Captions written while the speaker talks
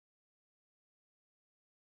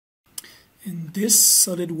In this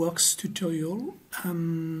SolidWorks tutorial,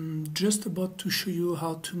 I'm just about to show you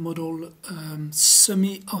how to model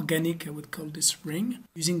semi-organic, I would call this ring,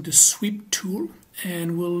 using the sweep tool.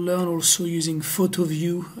 And we'll learn also using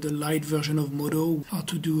Photoview, the light version of Modo, how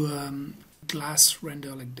to do glass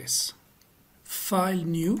render like this. File,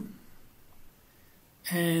 New.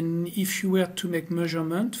 And if you were to make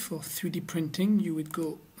measurement for 3D printing, you would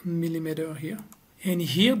go millimeter here. And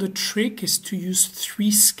here the trick is to use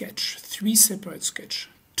three separate sketch.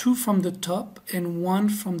 Two from the top and one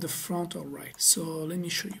from the front or right. So let me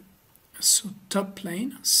show you. So top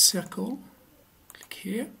plane, circle, click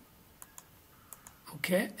here.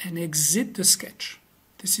 Okay, and exit the sketch.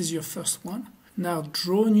 This is your first one. Now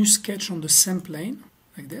draw a new sketch on the same plane,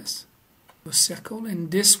 like this. A circle,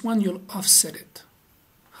 and this one you'll offset it.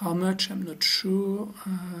 How much, I'm not sure.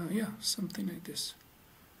 Yeah, something like this.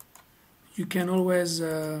 You can always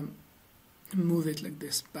move it like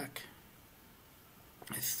this back.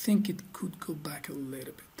 I think it could go back a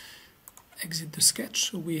little bit. Exit the sketch.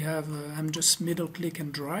 So we have, I'm just middle click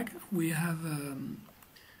and drag. We have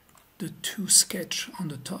the two sketch on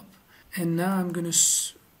the top. And now I'm going to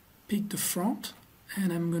pick the front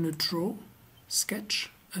and I'm going to draw, sketch,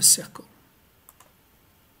 a circle.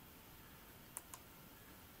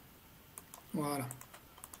 Voila.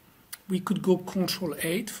 We could go Control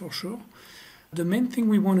 8 for sure. The main thing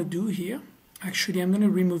we want to do here, actually I'm going to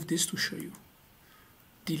remove this to show you.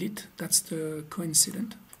 Delete, that's the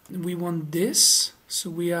coincident. We want this, so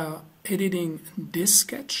we are editing this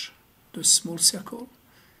sketch, the small circle.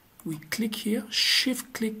 We click here,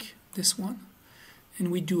 shift click this one,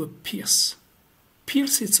 and we do a pierce.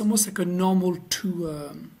 Pierce, it's almost like a normal two,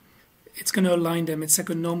 it's going to align them, it's like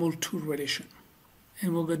a normal two relation.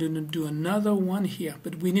 And we're going to do another one here,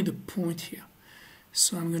 but we need a point here.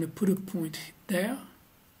 So I'm going to put a point there,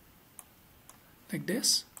 like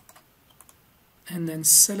this, and then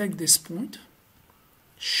select this point,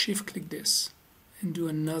 shift click this, and do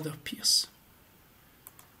another pierce.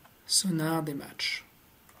 So now they match.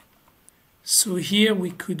 So here we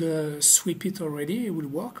could sweep it already, it will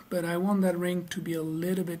work, but I want that ring to be a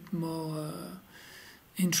little bit more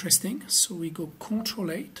interesting. So we go Control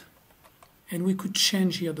 8. And we could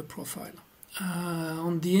change here the profile.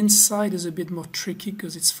 On the inside is a bit more tricky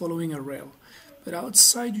because it's following a rail. But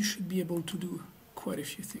outside you should be able to do quite a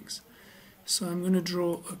few things. So I'm going to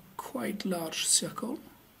draw a quite large circle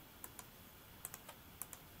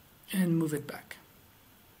and move it back.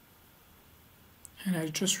 And I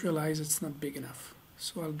just realized it's not big enough.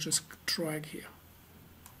 So I'll just drag here.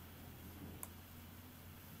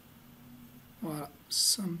 Voilà,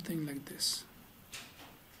 something like this.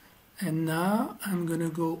 And now I'm going to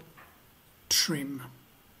go trim,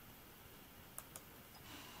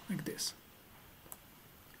 like this.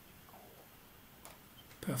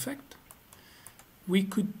 Perfect. We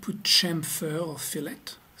could put chamfer or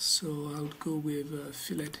fillet, so I'll go with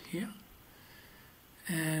fillet here.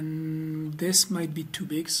 And this might be too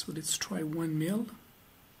big, so let's try 1 mil.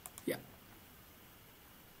 Yeah.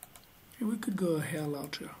 And we could go a hair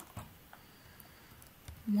larger,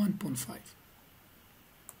 1.5.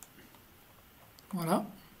 Voila.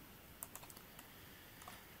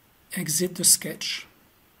 Exit the sketch.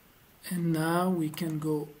 And now we can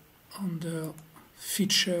go under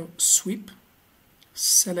Feature Sweep,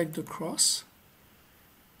 select the cross,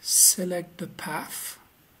 select the path.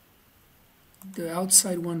 The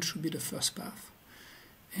outside one should be the first path.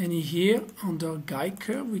 And here under Guide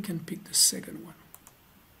Curve we can pick the second one.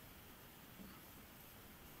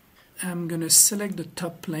 I'm going to select the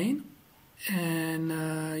top plane. And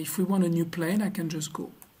if we want a new plane, I can just go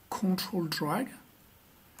Control Drag.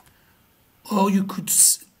 Or you could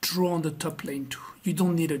draw on the top plane too. You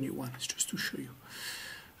don't need a new one, it's just to show you.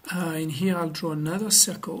 In here I'll draw another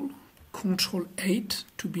circle, Control 8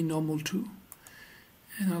 to be normal too.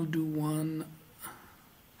 And I'll do one.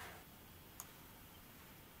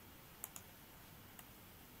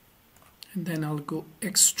 And then I'll go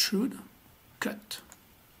Extrude, Cut.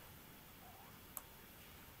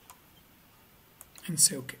 And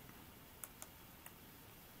say OK.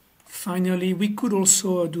 Finally, we could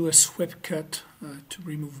also do a sweep cut to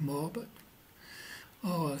remove more, but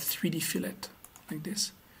or a 3D fillet like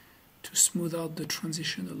this to smooth out the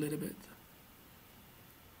transition a little bit.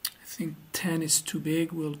 I think 10 is too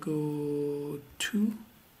big. We'll go 2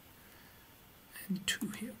 and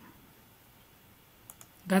 2 here.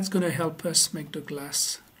 That's going to help us make the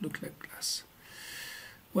glass look like glass.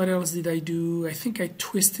 What else did I do? I think I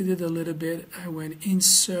twisted it a little bit. I went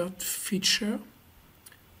Insert, Feature,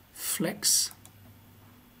 Flex.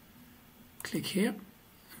 Click here.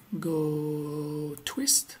 Go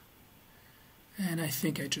Twist. And I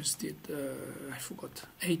think I just did, I forgot,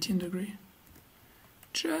 18 degree,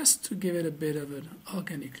 just to give it a bit of an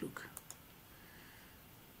organic look.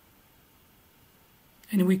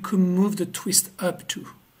 And we could move the twist up too.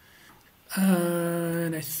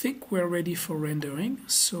 And I think we're ready for rendering.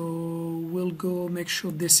 So we'll go make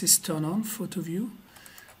sure this is turned on, Photoview.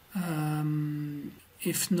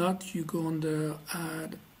 If not, you go on the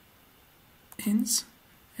Add Ins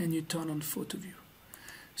and you turn on Photoview.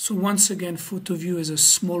 So once again, Photoview is a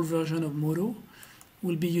small version of Modo.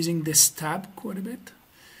 We'll be using this tab quite a bit.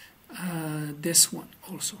 This one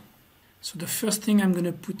also. So the first thing I'm going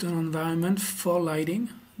to put on environment for lighting.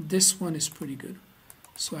 This one is pretty good.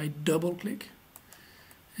 So I double click.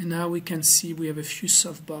 And now we can see we have a few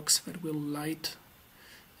softbox that will light.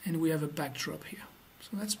 And we have a backdrop here.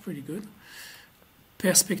 So that's pretty good.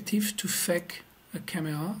 Perspective to fake a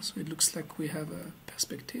camera. So it looks like we have a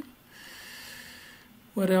perspective.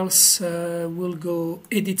 What else? We'll go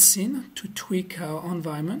edit scene to tweak our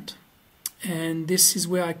environment. And this is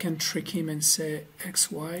where I can trick him and say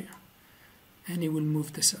X, Y, and he will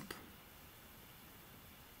move this up.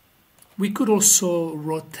 We could also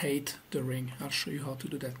rotate the ring. I'll show you how to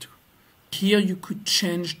do that too. Here you could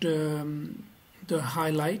change the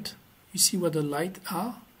highlight. You see where the light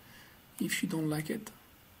are, if you don't like it.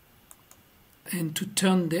 And to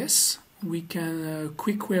turn this, we can, a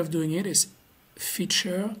quick way of doing it is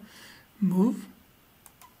Feature, Move,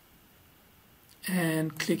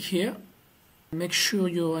 and click here. Make sure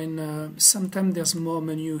you're in, sometimes there's more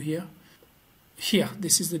menu here. Here,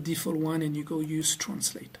 this is the default one, and you go Use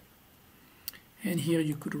Translate. And here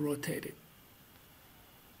you could rotate it.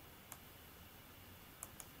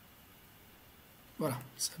 Voilà,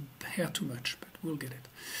 it's a hair too much, but we'll get it.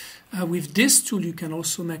 With this tool, you can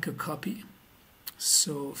also make a copy.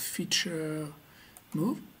 So Feature,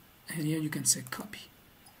 Move, and here you can say Copy.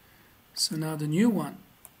 So now the new one,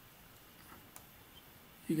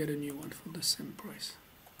 you get a new one for the same price.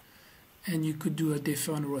 And you could do a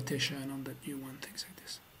different rotation on that new one, things like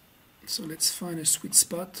this. So let's find a sweet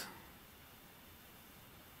spot.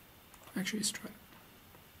 Actually, let's try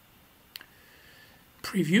it.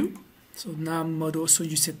 Preview. So now Modo, so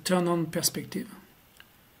you said turn on perspective.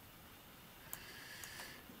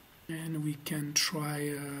 And we can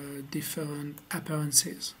try different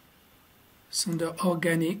appearances. So under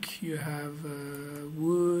organic, you have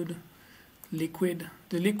wood, liquid.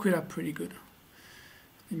 The liquid are pretty good.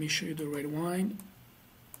 Let me show you the red wine.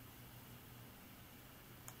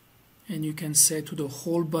 And you can say to the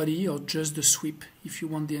whole body or just the sweep if you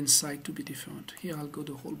want the inside to be different. Here I'll go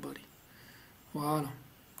the whole body. Voila.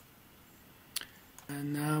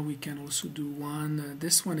 And now we can also do one.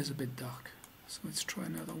 This one is a bit dark. So let's try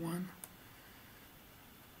another one.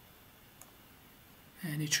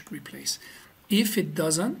 And it should replace. If it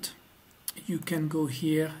doesn't, you can go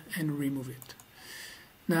here and remove it.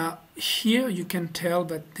 Now here you can tell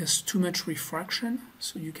that there's too much refraction,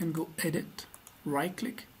 so you can go edit, right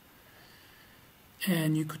click,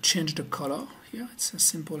 and you could change the color here. It's as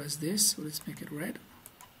simple as this, so let's make it red.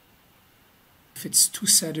 If it's too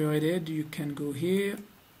saturated, you can go here,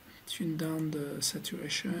 tune down the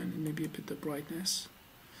saturation and maybe a bit the brightness.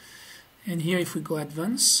 And here if we go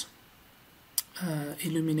advanced,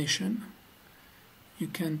 illumination, you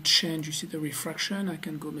can change, you see the refraction, I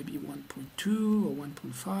can go maybe 1.2 or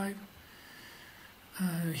 1.5.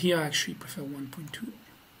 Here I actually prefer 1.2.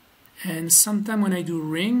 And sometimes when I do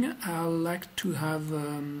ring, I like to have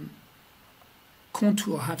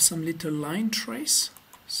contour, have some little line trace.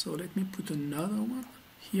 So let me put another one.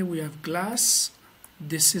 Here we have glass.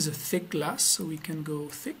 This is a thick glass, so we can go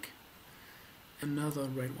thick. Another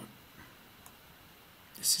red one.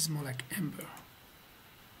 This is more like amber.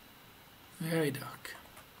 Very dark.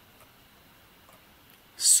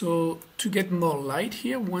 So to get more light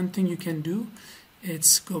here, one thing you can do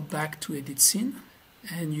is go back to edit scene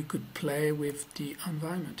and you could play with the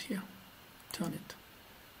environment here. Turn it.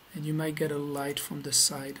 And you might get a light from the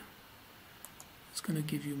side. It's going to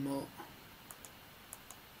give you more.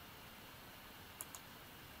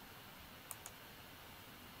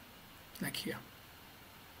 Like here.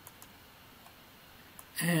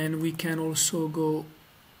 And we can also go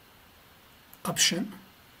option,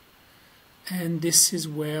 and this is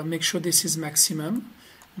where, make sure this is maximum.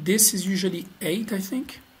 This is usually 8, I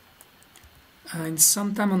think, and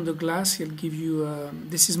sometime on the glass he'll give you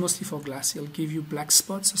this is mostly for glass, he'll give you black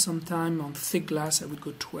spots, so sometime on thick glass I would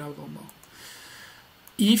go 12 or more.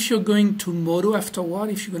 If you're going to Modo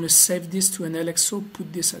afterward, if you're going to save this to an LXO,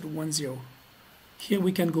 put this at 10. Here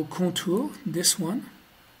we can go contour, this one,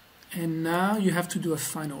 and now you have to do a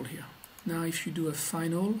final here. Now if you do a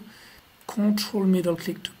final, Control middle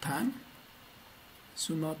click to pan,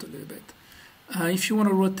 zoom out a little bit. If you want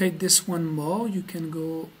to rotate this one more, you can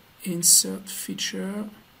go Insert Feature,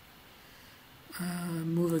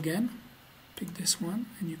 Move Again, pick this one,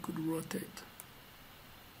 and you could rotate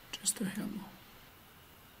just a hair more.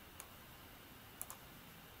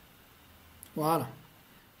 Voila.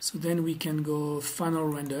 So then we can go Final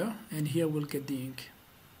Render, and here we'll get the ink.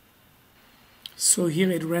 So here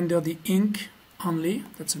it rendered the ink only.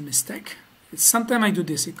 That's a mistake. Sometimes I do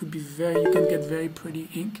this. It could be you can get very pretty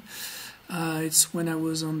ink. It's when I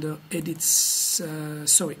was on the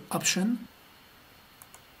Option.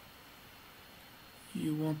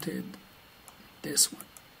 You wanted this one.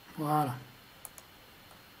 Voila.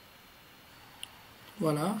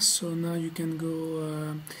 Voila. So now you can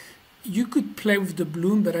go. You could play with the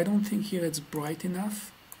bloom, but I don't think here it's bright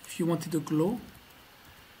enough. If you wanted a glow,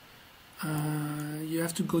 you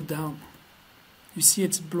have to go down. You see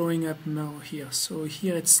it's blowing up more here. So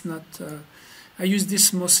here it's not. I use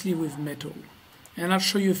this mostly with metal. And I'll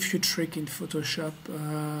show you a few tricks in Photoshop.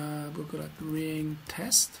 We'll go like ring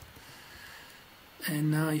test. And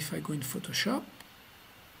now if I go in Photoshop,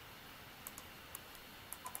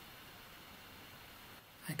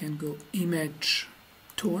 I can go Image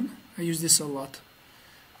Tone. I use this a lot.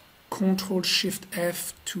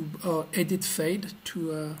 Ctrl-Shift-F to Edit Fade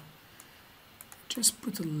to just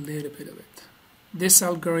put a little bit of it. This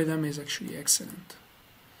algorithm is actually excellent.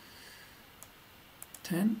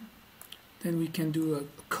 10. Then we can do a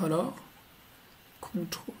color.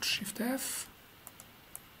 Ctrl-Shift-F.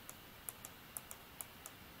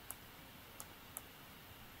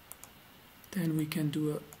 Then we can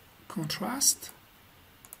do a contrast.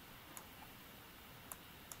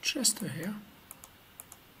 Just a hair.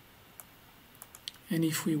 And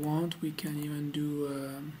if we want, we can even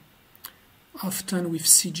do often with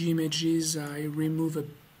CG images I remove a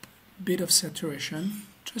bit of saturation,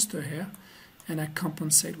 just a hair, and I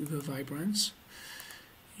compensate with the vibrance.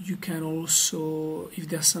 You can also, if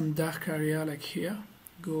there's some dark area like here,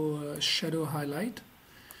 go shadow highlight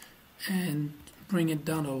and bring it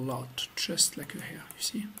down a lot, just like a hair, you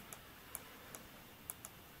see.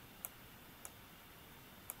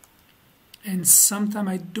 And sometimes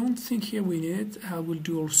I don't think here we need it. I will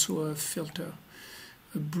do also a filter,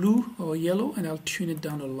 a blue or yellow, and I'll tune it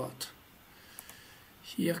down a lot.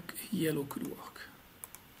 Here yellow could work.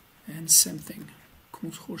 And same thing,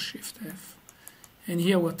 Ctrl-Shift-F. And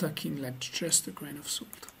here we're talking like just a grain of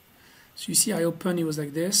salt. So you see I open, it was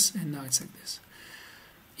like this, and now it's like this.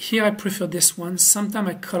 Here I prefer this one. Sometimes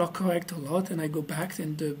I color correct a lot and I go back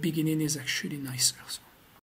and the beginning is actually nicer. So